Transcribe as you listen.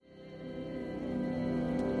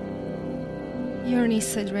You're on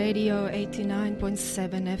Eastside Radio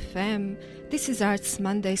 89.7 FM. This is Arts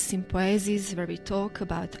Monday Sympoiesis, where we talk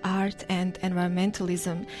about art and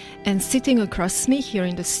environmentalism. And sitting across me here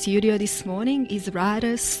in the studio this morning is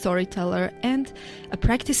writer, storyteller, and a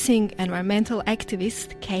practicing environmental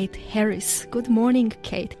activist, Kate Harris. Good morning,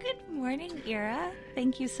 Kate. Good morning, Ira.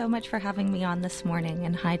 Thank you so much for having me on this morning,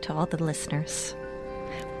 and hi to all the listeners.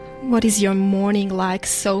 What is your morning like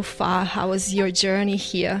so far? How was your journey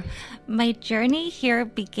here? My journey here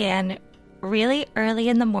began really early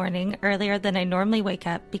in the morning, earlier than I normally wake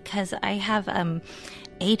up, because I have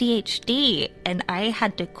ADHD, and I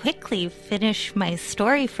had to quickly finish my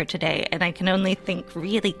story for today, and I can only think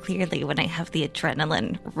really clearly when I have the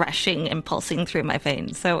adrenaline rushing and pulsing through my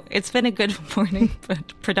veins. So it's been a good morning,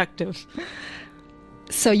 but productive.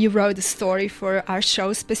 So you wrote the story for our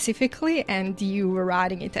show specifically, and you were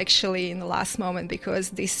writing it actually in the last moment, because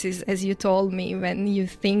this is, as you told me, when you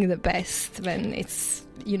think the best, when it's,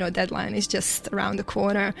 deadline is just around the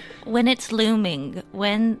corner. When it's looming,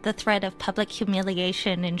 when the threat of public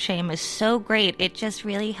humiliation and shame is so great, it just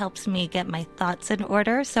really helps me get my thoughts in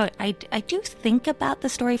order. So I do think about the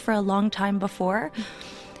story for a long time before.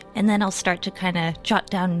 And then I'll start to kind of jot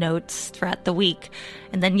down notes throughout the week.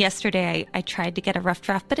 And then yesterday I tried to get a rough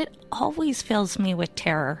draft, but it always fills me with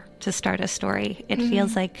terror to start a story. It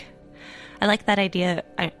feels like, I like that idea.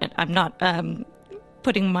 I'm not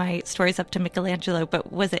putting my stories up to Michelangelo,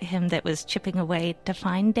 but was it him that was chipping away to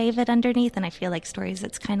find David underneath? And I feel like stories,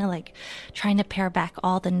 it's kind of like trying to pare back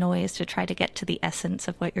all the noise to try to get to the essence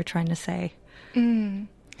of what you're trying to say.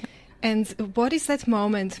 And what is that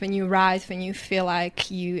moment when you write, when you feel like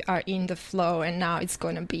you are in the flow and now it's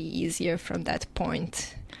going to be easier from that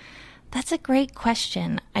point? That's a great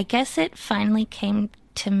question. I guess it finally came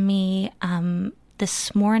to me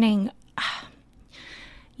this morning.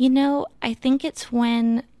 I think it's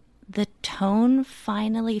when the tone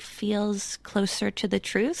finally feels closer to the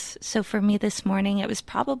truth. So for me this morning, it was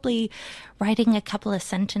probably writing a couple of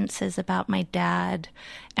sentences about my dad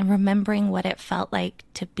and remembering what it felt like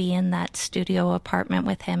to be in that studio apartment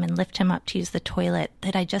with him and lift him up to use the toilet,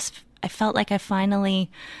 that I felt like I finally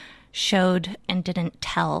showed and didn't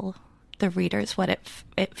tell the readers what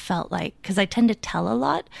it felt like. Because I tend to tell a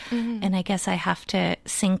lot, and I guess I have to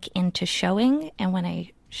sink into showing. And when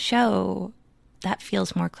I show, that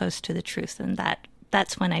feels more close to the truth, and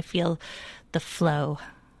that's when I feel the flow.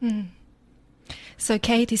 So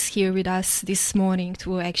Kate is here with us this morning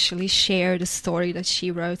to actually share the story that she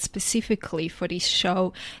wrote specifically for this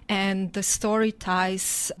show. And the story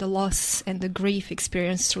ties the loss and the grief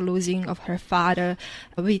experienced through losing of her father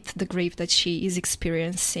with the grief that she is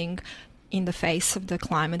experiencing in the face of the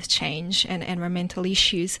climate change and environmental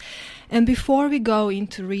issues. And before we go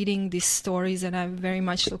into reading these stories, and I very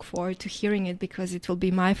much look forward to hearing it because it will be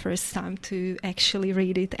my first time to actually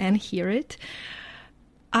read it and hear it,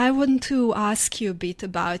 I want to ask you a bit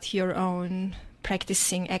about your own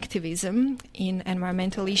practicing activism in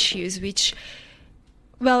environmental issues, which,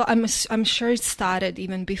 well, I'm sure it started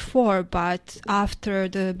even before, but after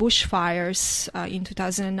the bushfires in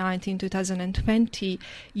 2019, 2020,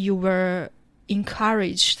 you were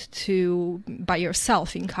encouraged to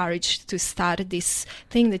start this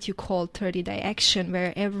thing that you call 30-day action,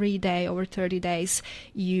 where every day over 30 days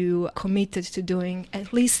you committed to doing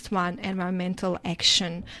at least one environmental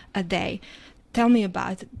action a day. Tell me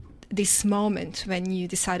about this moment when you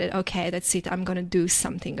decided, okay, that's it, I'm going to do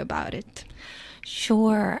something about it.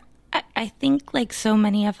 Sure. I think like so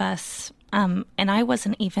many of us, and I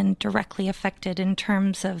wasn't even directly affected in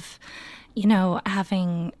terms of,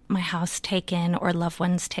 having my house taken or loved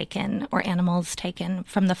ones taken or animals taken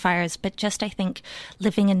from the fires. But just, I think,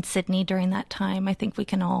 living in Sydney during that time, I think we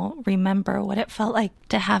can all remember what it felt like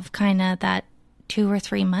to have kind of that 2 or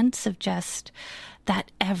 3 months of just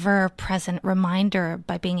that ever-present reminder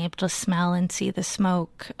by being able to smell and see the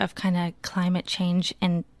smoke of kind of climate change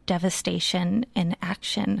and devastation in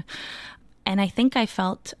action. And I think I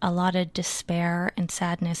felt a lot of despair and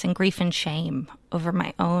sadness and grief and shame over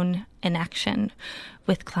my own inaction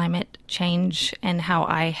with climate change and how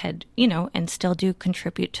I had, and still do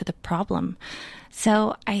contribute to the problem.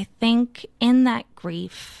 So I think in that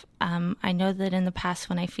grief, I know that in the past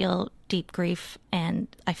when I feel deep grief and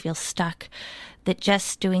I feel stuck, that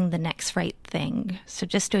just doing the next right thing, so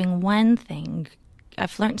just doing one thing,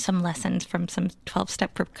 I've learned some lessons from some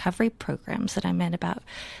 12-step recovery programs that I'm in about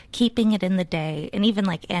keeping it in the day. And even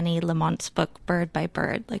like Annie Lamont's book, Bird by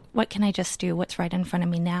Bird, like what can I just do? What's right in front of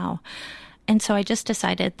me now? And so I just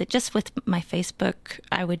decided that just with my Facebook,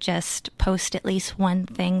 I would just post at least one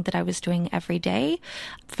thing that I was doing every day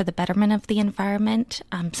for the betterment of the environment.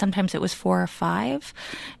 Sometimes it was 4 or 5.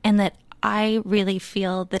 And that I really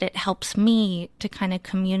feel that it helps me to kind of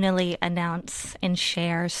communally announce and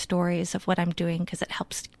share stories of what I'm doing because it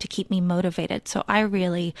helps to keep me motivated. So I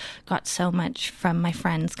really got so much from my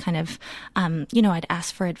friends kind of, I'd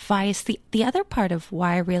ask for advice. The other part of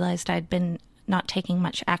why I realized I'd been not taking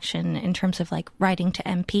much action in terms of like writing to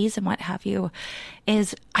MPs and what have you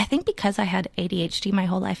is I think because I had ADHD my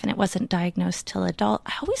whole life and it wasn't diagnosed till adult,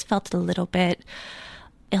 I always felt a little bit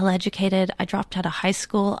ill-educated. I dropped out of high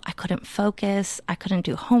school. I couldn't focus. I couldn't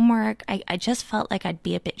do homework. I just felt like I'd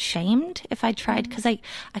be a bit shamed if I tried because I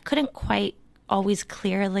couldn't quite always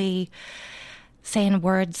clearly say in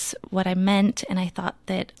words what I meant. And I thought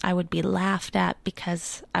that I would be laughed at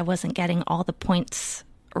because I wasn't getting all the points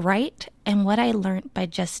right. And what I learned by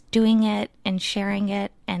just doing it and sharing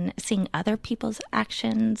it and seeing other people's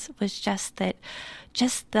actions was just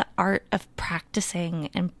the art of practicing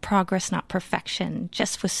and progress, not perfection,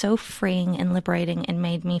 just was so freeing and liberating and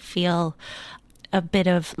made me feel a bit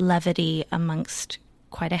of levity amongst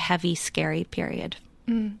quite a heavy, scary period.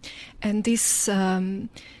 And this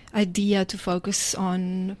idea to focus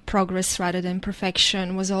on progress rather than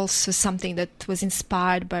perfection was also something that was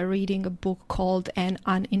inspired by reading a book called An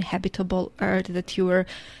Uninhabitable Earth that you were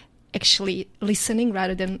actually listening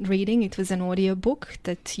rather than reading. It was an audiobook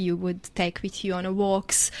that you would take with you on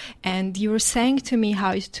walks, and you were saying to me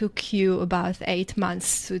how it took you about 8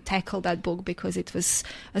 months to tackle that book because it was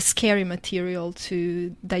a scary material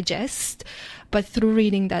to digest. But through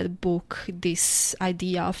reading that book, this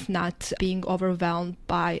idea of not being overwhelmed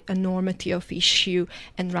by a enormity of issue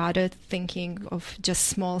and rather thinking of just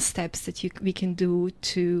small steps that we can do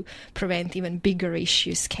to prevent even bigger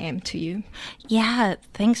issues came to you. Yeah,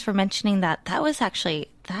 thanks for mentioning that.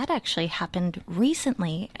 That actually happened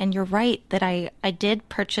recently. And you're right that I did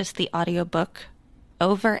purchase the audiobook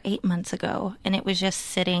over 8 months ago, and it was just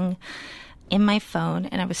sitting in my phone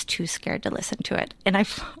and I was too scared to listen to it. And I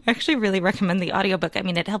actually really recommend the audiobook. I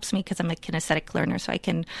mean, it helps me because I'm a kinesthetic learner, so I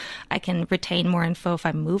can retain more info if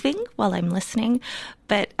I'm moving while I'm listening.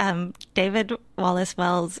 But David Wallace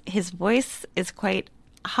Wells, his voice is quite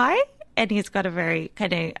high and he's got a very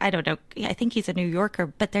kind of, I don't know, I think he's a New Yorker,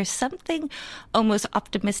 but there's something almost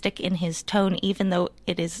optimistic in his tone, even though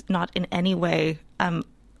it is not in any way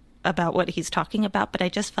about what he's talking about, but I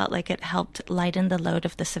just felt like it helped lighten the load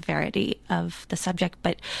of the severity of the subject.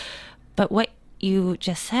 But what you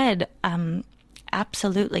just said,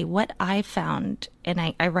 absolutely. What I found, and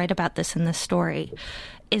I write about this in the story,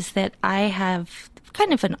 is that I have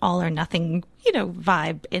kind of an all or nothing,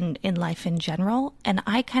 vibe in life in general. And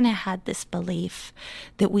I kind of had this belief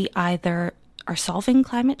that we either are solving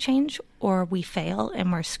climate change or we fail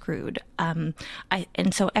and we're screwed. And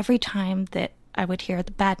so every time that I would hear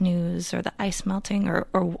the bad news or the ice melting or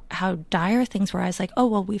how dire things were, I was like, oh,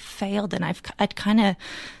 well, we failed. And I'd kind of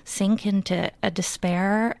sink into a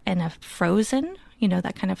despair and a frozen,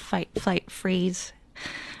 that kind of fight, flight, freeze,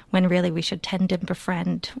 when really we should tend and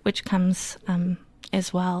befriend, which comes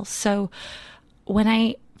as well. So when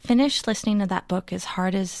I finished listening to that book, as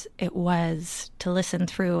hard as it was to listen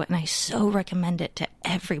through, and I so recommend it to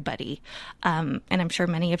everybody, and I'm sure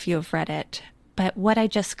many of you have read it, but what I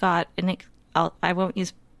just got, and I won't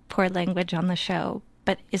use poor language on the show,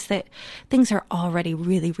 but is that things are already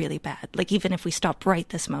really, really bad. Like even if we stop right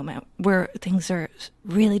this moment, where things are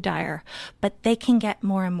really dire, but they can get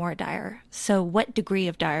more and more dire. So what degree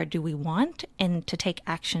of dire do we want? And to take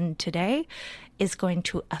action today is going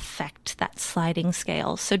to affect that sliding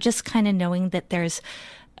scale. So just kind of knowing that there's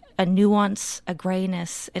a nuance, a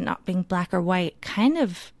grayness, and not being black or white kind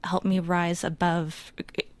of helped me rise above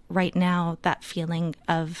right now that feeling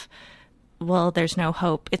of, well, there's no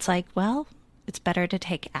hope. It's like, well, it's better to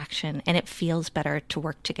take action and it feels better to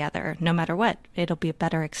work together. No matter what, it'll be a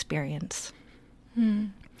better experience.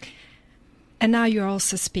 And now you're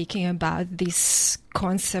also speaking about this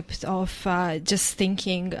concept of just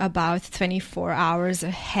thinking about 24 hours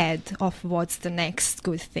ahead of what's the next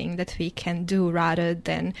good thing that we can do, rather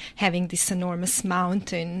than having this enormous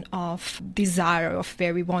mountain of desire of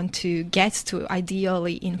where we want to get to,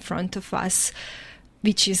 ideally in front of us,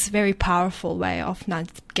 which is a very powerful way of not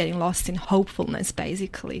getting lost in hopefulness,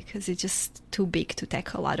 basically, because it's just too big to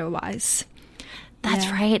tackle otherwise.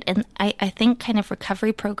 That's right. And I think kind of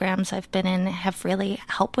recovery programs I've been in have really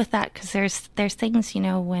helped with that, because there's things,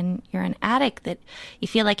 when you're an addict that you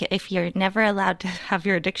feel like if you're never allowed to have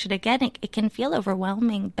your addiction again, it can feel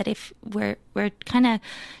overwhelming. But if we're kind of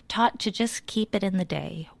taught to just keep it in the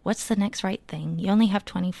day, what's the next right thing? You only have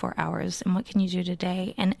 24 hours, and what can you do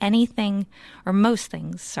today? And anything, or most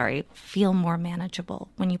things, feel more manageable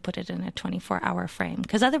when you put it in a 24-hour frame.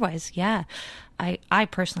 Because otherwise, I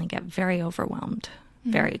personally get very overwhelmed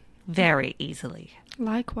very very easily.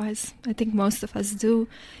 Likewise, I think most of us do.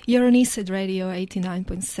 You're on ESET Radio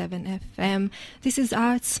 89.7 FM. This is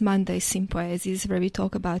Arts Mondays in Poesis, where we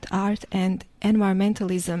talk about art and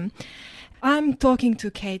environmentalism. I'm talking to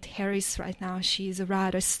Kate Harris right now. She is a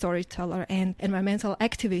writer, storyteller, and environmental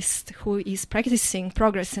activist who is practicing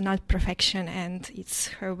progress and not perfection, and it's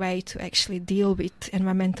her way to actually deal with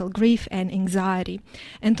environmental grief and anxiety.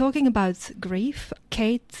 And talking about grief,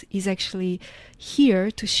 Kate is actually here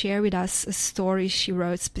to share with us a story she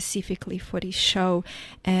wrote specifically for this show,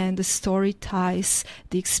 and the story ties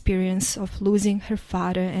the experience of losing her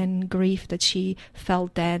father and grief that she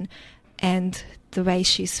felt then, and the way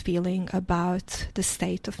she's feeling about the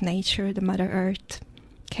state of nature, the Mother Earth.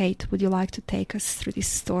 Kate, would you like to take us through this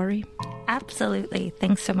story? Absolutely.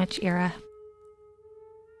 Thanks so much, Ira.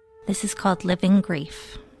 This is called Living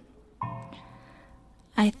Grief.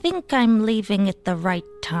 I think I'm leaving at the right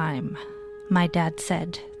time, my dad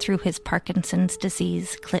said through his Parkinson's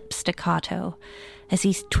disease clip staccato as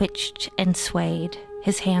he twitched and swayed,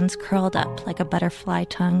 his hands curled up like a butterfly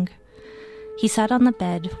tongue. He sat on the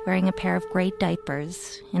bed wearing a pair of gray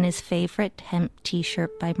diapers and his favorite hemp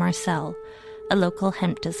t-shirt by Marcel, a local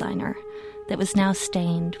hemp designer, that was now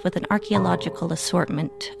stained with an archaeological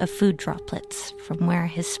assortment of food droplets from where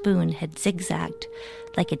his spoon had zigzagged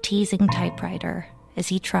like a teasing typewriter as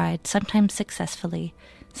he tried, sometimes successfully,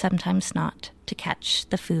 sometimes not, to catch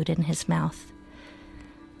the food in his mouth.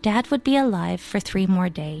 Dad would be alive for 3 more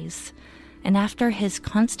days, and after his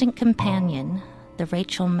constant companion, the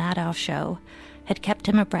Rachel Maddow show, had kept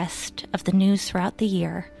him abreast of the news throughout the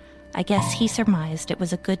year, I guess he surmised it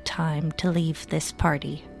was a good time to leave this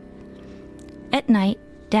party. At night,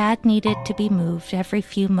 Dad needed to be moved every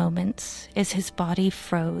few moments as his body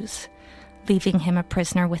froze, leaving him a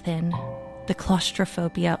prisoner within, the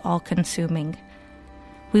claustrophobia all-consuming.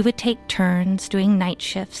 We would take turns doing night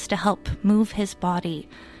shifts to help move his body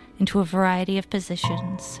into a variety of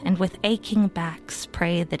positions, and with aching backs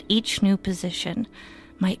pray that each new position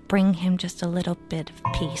might bring him just a little bit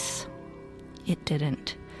of peace. It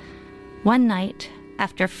didn't. One night,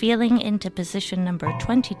 after feeling into position number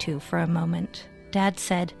 22 for a moment, Dad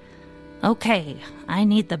said, "Okay, I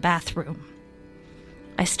need the bathroom."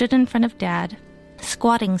 I stood in front of Dad,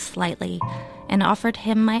 squatting slightly, and offered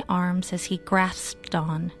him my arms as he grasped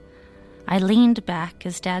on. I leaned back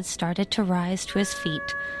as Dad started to rise to his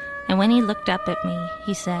feet, and when he looked up at me,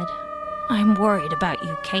 he said, "I'm worried about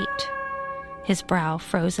you, Kate," his brow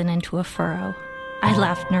frozen into a furrow. I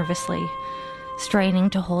laughed nervously, straining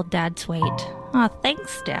to hold Dad's weight. "Aw,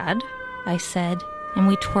 thanks, Dad," I said, and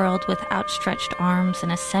we twirled with outstretched arms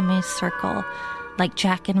in a semicircle, like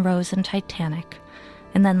Jack and Rose in Titanic,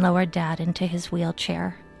 and then lowered Dad into his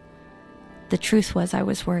wheelchair. The truth was I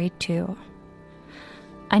was worried too.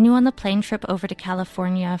 I knew on the plane trip over to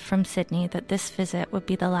California from Sydney that this visit would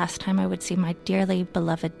be the last time I would see my dearly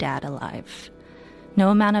beloved dad alive. No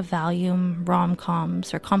amount of Valium,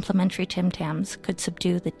 rom-coms, or complimentary Tim Tams could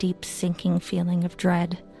subdue the deep sinking feeling of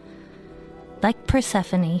dread. Like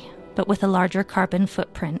Persephone, but with a larger carbon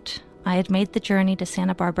footprint, I had made the journey to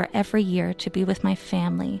Santa Barbara every year to be with my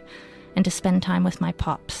family and to spend time with my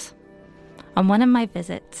pops. On one of my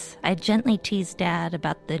visits, I gently teased Dad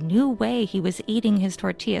about the new way he was eating his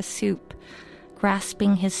tortilla soup,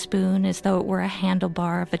 grasping his spoon as though it were a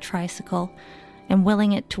handlebar of a tricycle, and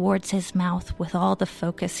willing it towards his mouth with all the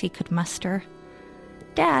focus he could muster.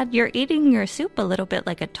 "Dad, you're eating your soup a little bit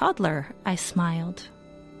like a toddler," I smiled.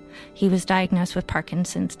 He was diagnosed with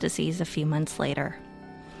Parkinson's disease a few months later.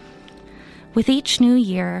 With each new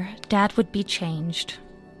year, Dad would be changed.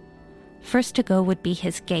 First to go would be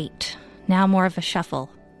his gait, now more of a shuffle.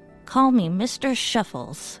 "Call me Mr.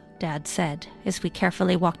 Shuffles," Dad said, as we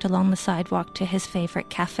carefully walked along the sidewalk to his favorite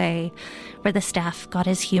cafe, where the staff got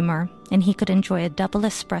his humor, and he could enjoy a double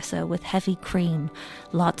espresso with heavy cream,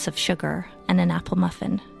 lots of sugar, and an apple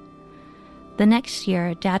muffin. The next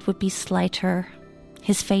year, Dad would be slighter,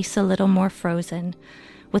 his face a little more frozen,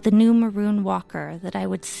 with a new maroon walker that I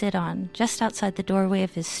would sit on just outside the doorway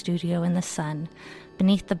of his studio in the sun,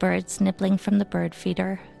 beneath the birds nibbling from the bird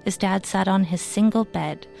feeder, as Dad sat on his single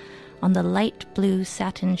bed on the light blue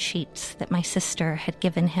satin sheets that my sister had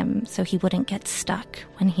given him so he wouldn't get stuck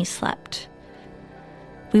when he slept.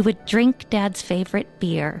 We would drink Dad's favorite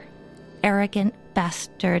beer, Arrogant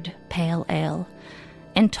Bastard Pale Ale,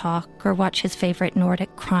 and talk or watch his favorite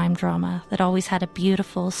Nordic crime drama that always had a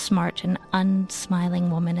beautiful, smart, and unsmiling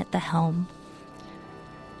woman at the helm.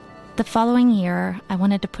 The following year, I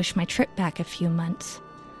wanted to push my trip back a few months.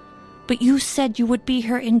 "But you said you would be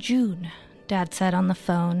here in June," Dad said on the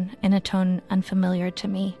phone in a tone unfamiliar to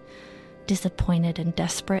me, disappointed and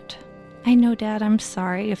desperate. "I know, Dad, I'm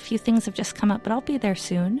sorry. A few things have just come up, but I'll be there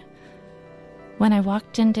soon." When I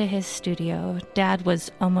walked into his studio, Dad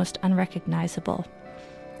was almost unrecognizable.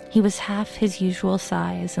 He was half his usual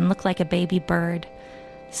size and looked like a baby bird,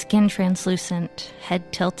 skin translucent,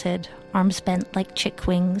 head tilted, arms bent like chick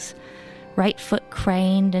wings, right foot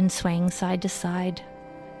craned and swaying side to side.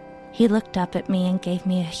 He looked up at me and gave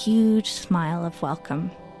me a huge smile of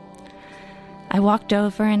welcome. I walked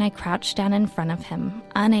over and I crouched down in front of him,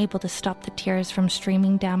 unable to stop the tears from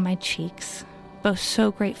streaming down my cheeks, both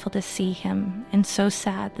so grateful to see him and so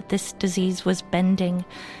sad that this disease was bending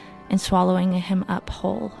and swallowing him up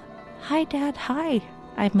whole. "Hi, Dad, hi,"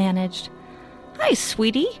 I managed. "Hi,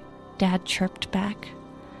 sweetie," Dad chirped back.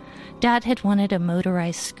 Dad had wanted a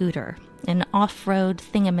motorized scooter, an off-road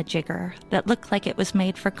thingamajigger that looked like it was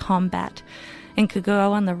made for combat and could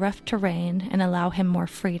go on the rough terrain and allow him more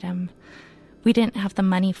freedom. We didn't have the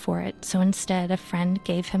money for it, so instead a friend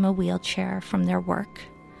gave him a wheelchair from their work.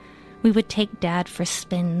 We would take Dad for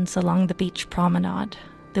spins along the beach promenade,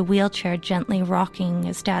 the wheelchair gently rocking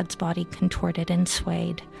as Dad's body contorted and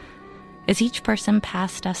swayed. As each person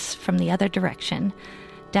passed us from the other direction,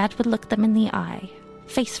 Dad would look them in the eye,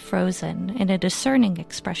 face frozen in a discerning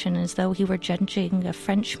expression as though he were judging a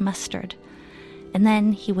French mustard, and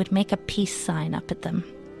then he would make a peace sign up at them.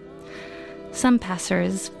 Some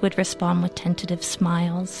passers would respond with tentative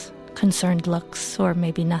smiles, concerned looks, or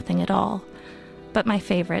maybe nothing at all. But my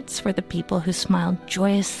favorites were the people who smiled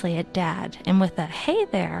joyously at Dad and with a "hey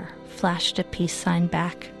there" flashed a peace sign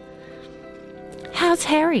back. "How's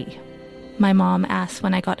Harry?" my mom asked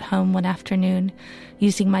when I got home one afternoon,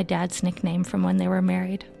 using my dad's nickname from when they were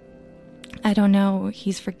married. "I don't know.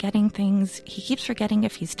 He's forgetting things. He keeps forgetting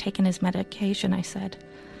if he's taken his medication," I said.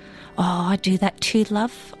 "Oh, I do that too,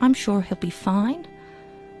 love. I'm sure he'll be fine."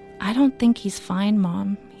 "I don't think he's fine,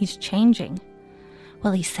 Mom. He's changing."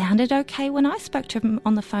 "Well, he sounded okay when I spoke to him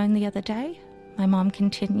on the phone the other day," my mom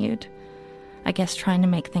continued, I guess trying to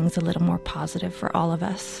make things a little more positive for all of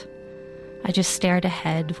us. I just stared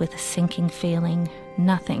ahead with a sinking feeling.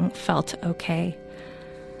 Nothing felt okay.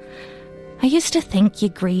 I used to think you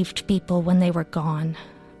grieved people when they were gone,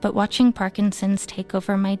 but watching Parkinson's take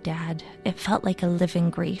over my dad, it felt like a living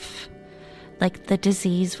grief. Like the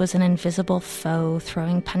disease was an invisible foe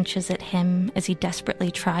throwing punches at him as he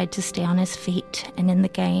desperately tried to stay on his feet and in the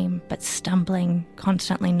game, but stumbling,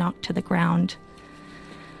 constantly knocked to the ground.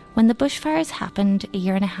 When the bushfires happened a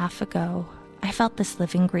year and a half ago, I felt this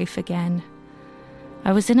living grief again.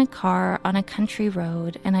 I was in a car on a country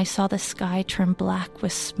road and I saw the sky turn black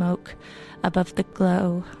with smoke above the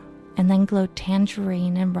glow, and then glow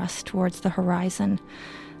tangerine and rust towards the horizon,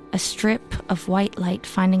 a strip of white light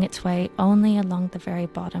finding its way only along the very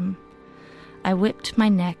bottom. I whipped my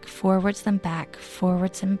neck forwards and back,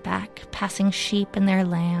 passing sheep and their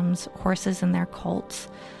lambs, horses and their colts.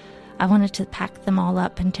 I wanted to pack them all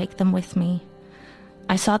up and take them with me.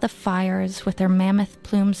 I saw the fires with their mammoth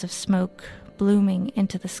plumes of smoke blooming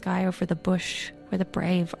into the sky over the bush where the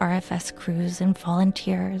brave RFS crews and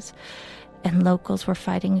volunteers and locals were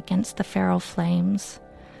fighting against the feral flames,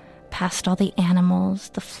 past all the animals,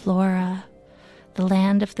 the flora, the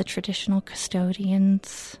land of the traditional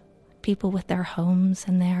custodians, people with their homes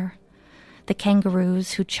and the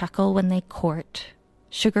kangaroos who chuckle when they court,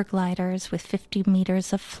 sugar gliders with 50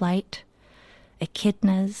 meters of flight,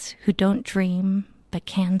 echidnas who don't dream but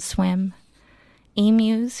can swim,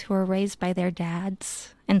 emus who are raised by their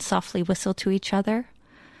dads and softly whistle to each other,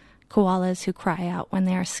 koalas who cry out when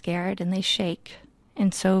they are scared and they shake,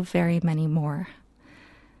 and so very many more.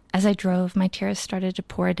 As I drove, my tears started to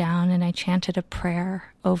pour down and I chanted a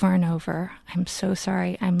prayer over and over. "I'm so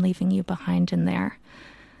sorry I'm leaving you behind in there."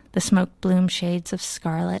 The smoke bloom shades of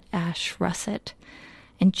scarlet, ash, russet,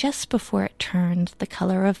 and just before it turned the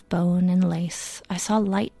color of bone and lace, I saw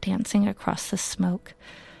light dancing across the smoke,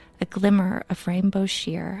 a glimmer of rainbow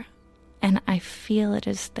sheer, and I feel it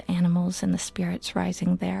is the animals and the spirits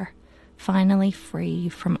rising there, finally free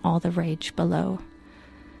from all the rage below.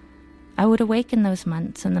 I would awake in those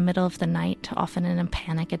months in the middle of the night, often in a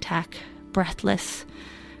panic attack, breathless,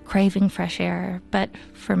 craving fresh air, but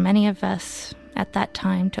for many of us at that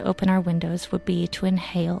time to open our windows would be to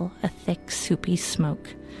inhale a thick, soupy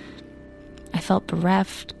smoke. I felt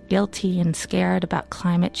bereft, guilty, and scared about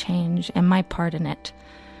climate change and my part in it,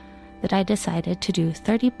 that I decided to do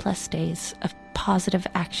 30-plus days of positive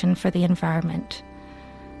action for the environment,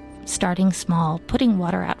 starting small, putting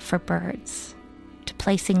water out for birds, to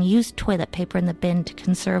placing used toilet paper in the bin to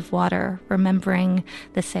conserve water, remembering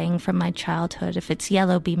the saying from my childhood, "If it's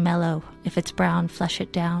yellow, be mellow. If it's brown, flush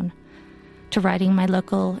it down." to writing my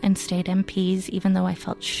local and state MPs, even though I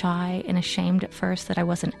felt shy and ashamed at first that I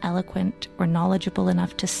wasn't eloquent or knowledgeable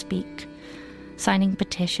enough to speak, signing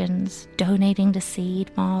petitions, donating to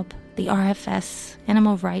Seed Mob, the RFS,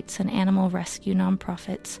 animal rights and animal rescue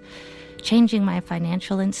nonprofits, changing my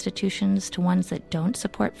financial institutions to ones that don't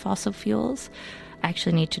support fossil fuels. I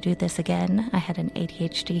actually need to do this again. I had an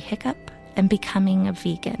ADHD hiccup. And becoming a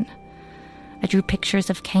vegan. I drew pictures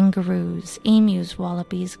of kangaroos, emus,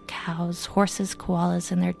 wallabies, cows, horses,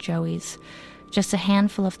 koalas, and their joeys, just a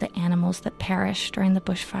handful of the animals that perished during the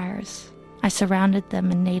bushfires. I surrounded them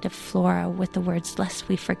in native flora with the words "lest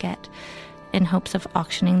we forget," in hopes of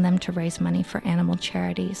auctioning them to raise money for animal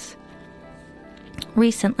charities.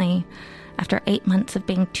 Recently, after 8 months of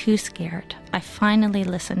being too scared, I finally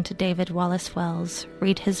listened to David Wallace Wells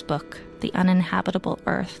read his book, The Uninhabitable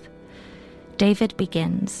Earth. David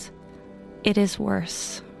begins, "It is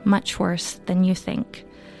worse, much worse than you think.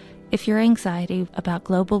 If your anxiety about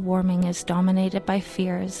global warming is dominated by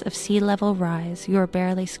fears of sea level rise, you are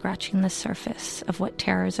barely scratching the surface of what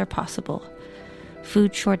terrors are possible.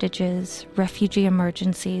 Food shortages, refugee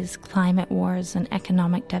emergencies, climate wars, and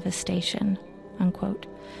economic devastation." Unquote.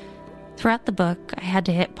 Throughout the book, I had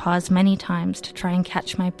to hit pause many times to try and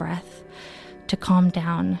catch my breath, to calm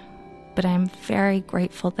down, but I am very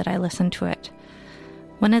grateful that I listened to it.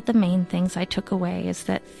 One of the main things I took away is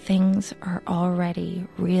that things are already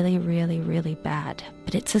really, really, really bad,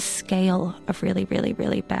 but it's a scale of really, really,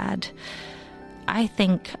 really bad. I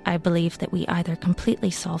believe that we either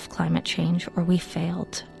completely solved climate change or we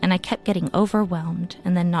failed, and I kept getting overwhelmed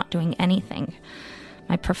and then not doing anything.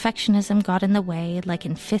 My perfectionism got in the way, like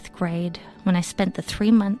in 5th grade, when I spent the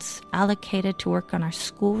 3 months allocated to work on our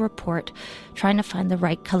school report, trying to find the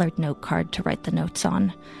right colored note card to write the notes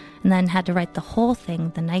on, and then had to write the whole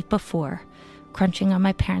thing the night before, crunching on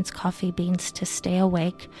my parents' coffee beans to stay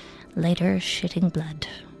awake, later shitting blood.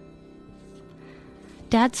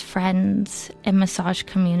 Dad's friends and massage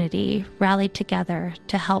community rallied together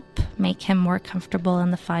to help make him more comfortable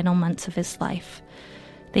in the final months of his life.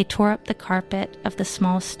 They tore up the carpet of the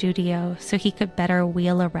small studio so he could better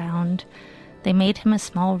wheel around. They made him a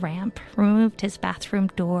small ramp, removed his bathroom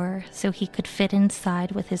door so he could fit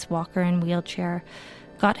inside with his walker and wheelchair,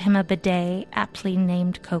 got him a bidet aptly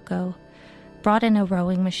named Coco, brought in a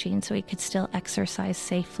rowing machine so he could still exercise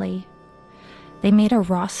safely. They made a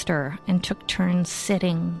roster and took turns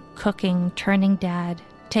sitting, cooking, turning Dad,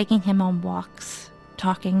 taking him on walks,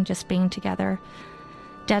 talking, just being together.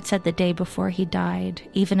 Dad said the day before he died,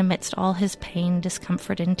 even amidst all his pain,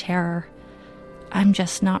 discomfort, and terror, "I'm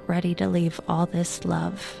just not ready to leave all this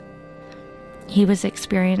love." He was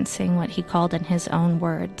experiencing what he called in his own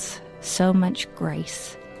words, so much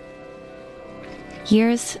grace.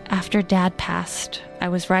 Years after Dad passed, I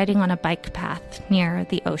was riding on a bike path near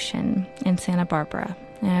the ocean in Santa Barbara,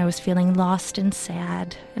 and I was feeling lost and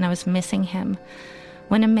sad, and I was missing him,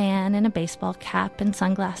 when a man in a baseball cap and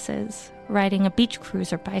sunglasses, riding a beach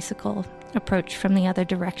cruiser bicycle, approached from the other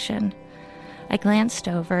direction. I glanced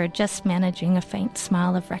over, just managing a faint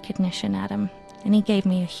smile of recognition at him, and he gave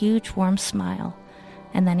me a huge warm smile,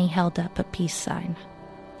 and then he held up a peace sign.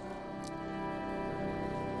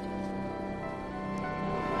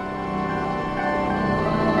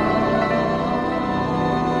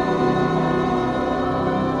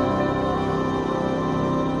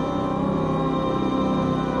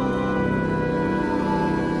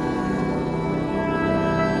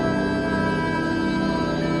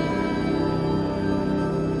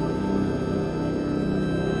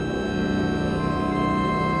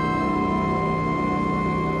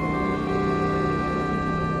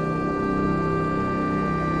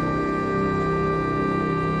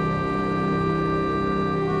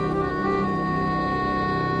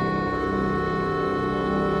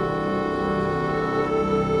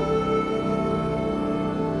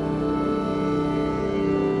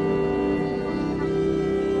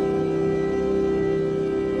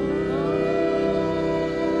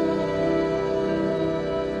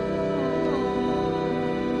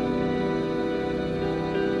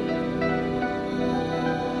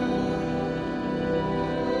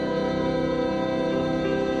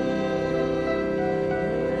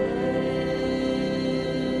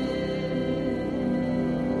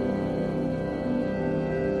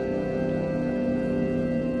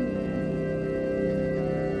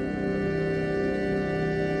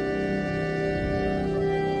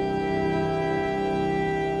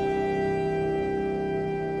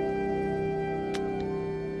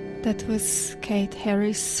 That was Kate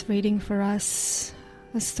Harris reading for us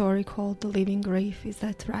a story called The Living Grief. Is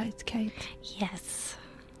that right, Kate? Yes.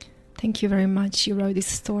 Thank you very much. You wrote this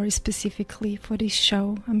story specifically for this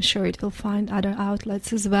show. I'm sure it will find other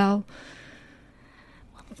outlets as well.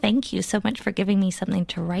 Thank you so much for giving me something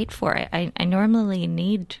to write for. I normally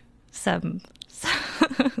need something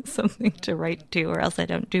to write to, or else I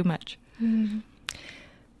don't do much. Mm.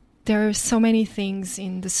 There are so many things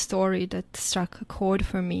in the story that struck a chord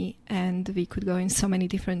for me, and we could go in so many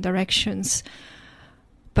different directions.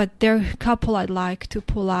 But there are a couple I'd like to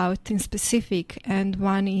pull out in specific, and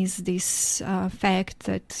one is this fact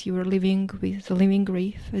that you were living with a living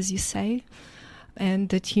grief, as you say, and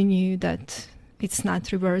that you knew that it's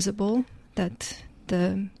not reversible, that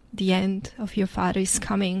the end of your father is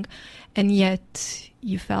coming, and yet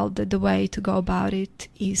you felt that the way to go about it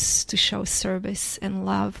is to show service and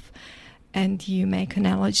love, and you make an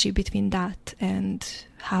analogy between that and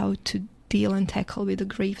how to deal and tackle with the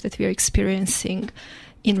grief that we're experiencing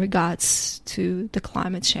in regards to the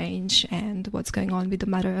climate change and what's going on with the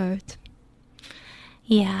Mother Earth.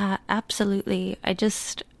 Yeah, absolutely. I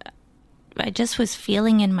just was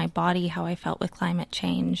feeling in my body how I felt with climate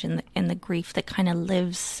change and the grief that kind of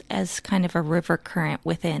lives as kind of a river current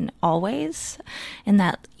within always. And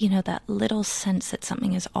that, that little sense that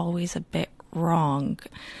something is always a bit wrong.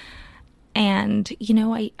 And,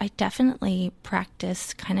 I definitely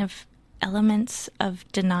practice kind of elements of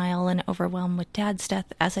denial and overwhelm with Dad's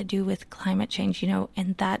death as I do with climate change,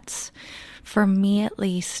 and that's, for me at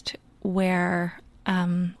least, where,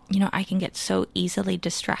 I can get so easily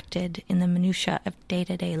distracted in the minutia of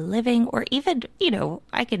day-to-day living, or even,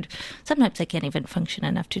 sometimes I can't even function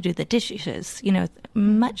enough to do the dishes,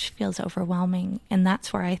 much feels overwhelming. And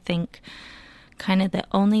that's where I think kind of the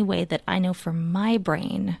only way that I know for my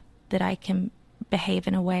brain that I can behave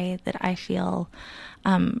in a way that I feel,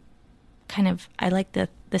 I like the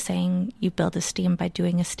saying, you build esteem by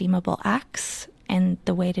doing esteemable acts. And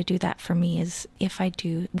the way to do that for me is if I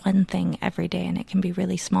do one thing every day, and it can be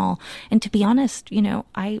really small. And to be honest,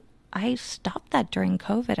 I stopped that during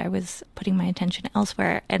COVID. I was putting my attention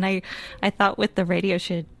elsewhere. And I thought with the radio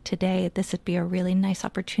show today, this would be a really nice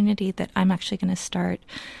opportunity that I'm actually going to start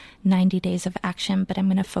 90 days of action, but I'm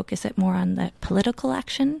going to focus it more on the political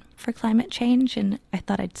action for climate change. And I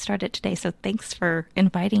thought I'd start it today. So thanks for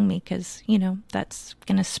inviting me, because, that's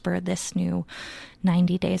going to spur this new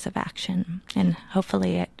 90 days of action. And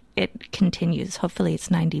hopefully it continues. Hopefully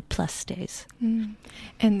it's 90 plus days. Mm.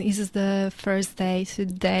 And is this the first day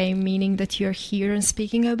today, meaning that you're here and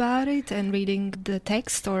speaking about it and reading the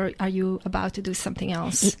text, or are you about to do something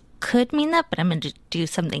else? Could mean that, but I'm going to do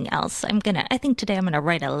something else. I think today I'm going to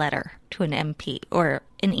write a letter to an MP or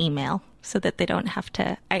an email so that they don't have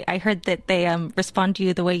to, I heard that they respond to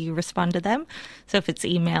you the way you respond to them. So if it's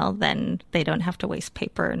email, then they don't have to waste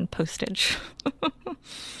paper and postage.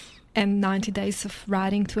 And 90 days of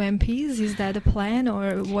writing to MPs, is that a plan,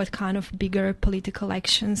 or what kind of bigger political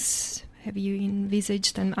actions have you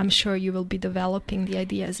envisaged? And I'm sure you will be developing the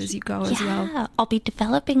ideas as you go as well. Yeah, I'll be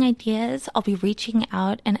developing ideas. I'll be reaching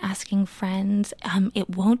out and asking friends. It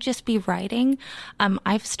won't just be writing.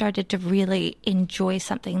 I've started to really enjoy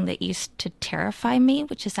something that used to terrify me,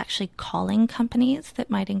 which is actually calling companies that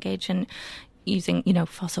might engage in using,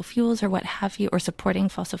 fossil fuels or what have you, or supporting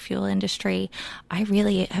fossil fuel industry. I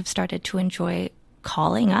really have started to enjoy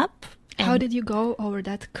calling up. How did you go over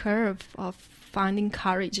that curve of finding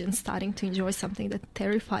courage and starting to enjoy something that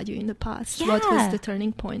terrified you in the past? Yeah. What was the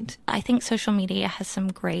turning point? I think social media has some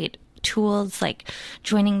great tools, like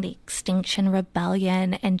joining the Extinction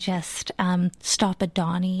Rebellion and just Stop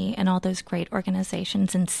Adani and all those great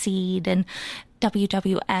organizations, and SEED and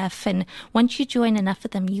WWF. And once you join enough of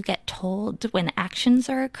them, you get told when actions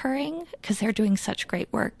are occurring, because they're doing such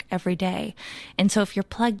great work every day. And so if you're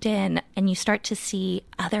plugged in and you start to see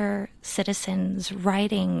other citizens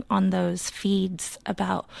writing on those feeds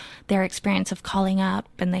about their experience of calling up,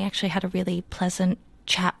 and they actually had a really pleasant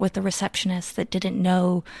chat with the receptionist that didn't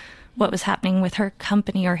know what was happening with her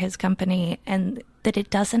company or his company, and that it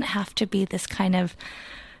doesn't have to be this kind of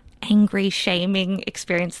angry, shaming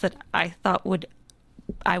experience that I thought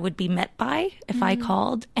I would be met by if I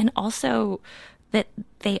called. And also that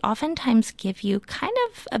they oftentimes give you kind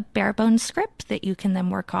of a bare bones script that you can then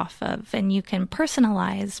work off of, and you can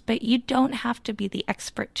personalize, but you don't have to be the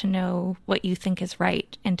expert to know what you think is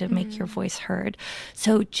right and to make your voice heard.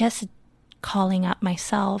 So just calling up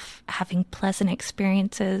myself, having pleasant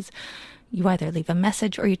experiences. You either leave a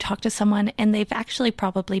message or you talk to someone, and they've actually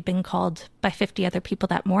probably been called by 50 other people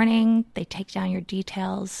that morning. They take down your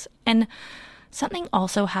details. And something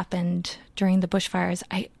also happened during the bushfires.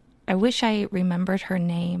 I wish I remembered her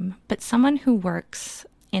name, but someone who works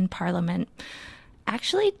in Parliament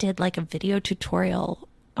actually did like a video tutorial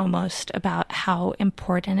almost about how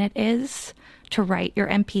important it is to write your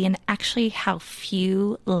MP and actually how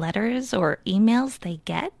few letters or emails they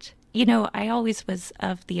get. You know, I always was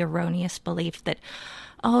of the erroneous belief that,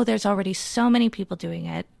 oh, there's already so many people doing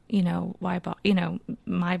it. You know,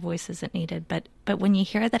 my voice isn't needed. But when you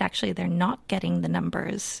hear that actually they're not getting the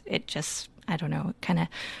numbers, it just, I don't know, it kind of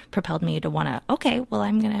propelled me to want to, okay, well,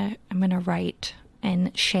 I'm gonna write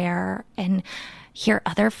and share and hear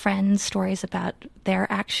other friends' stories about their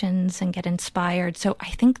actions and get inspired. So I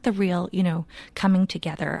think the real, coming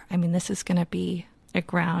together, I mean, this is going to be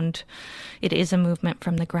it is a movement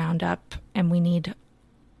from the ground up, and we need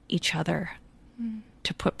each other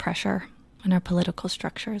to put pressure on our political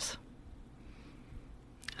structures.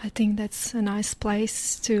 I think that's a nice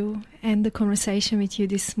place to end the conversation with you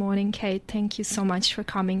this morning, Kate. Thank you so much for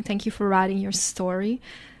coming. Thank you for writing your story.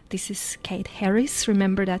 This is Kate Harris.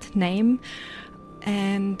 Remember that name.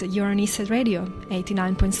 And you're on ESET Radio,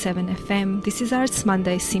 89.7 FM. This is Arts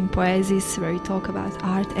Monday, Sympoiesis, where we talk about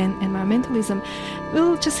art and environmentalism.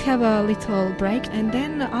 We'll just have a little break, and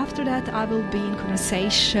then after that I will be in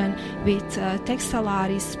conversation with textile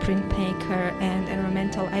artist, printmaker and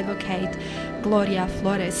environmental advocate Gloria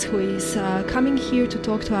Flores, who is coming here to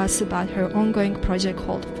talk to us about her ongoing project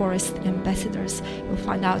called Forest Ambassadors. We'll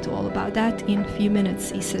find out all about that in a few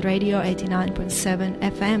minutes. ESET Radio, 89.7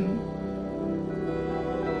 FM.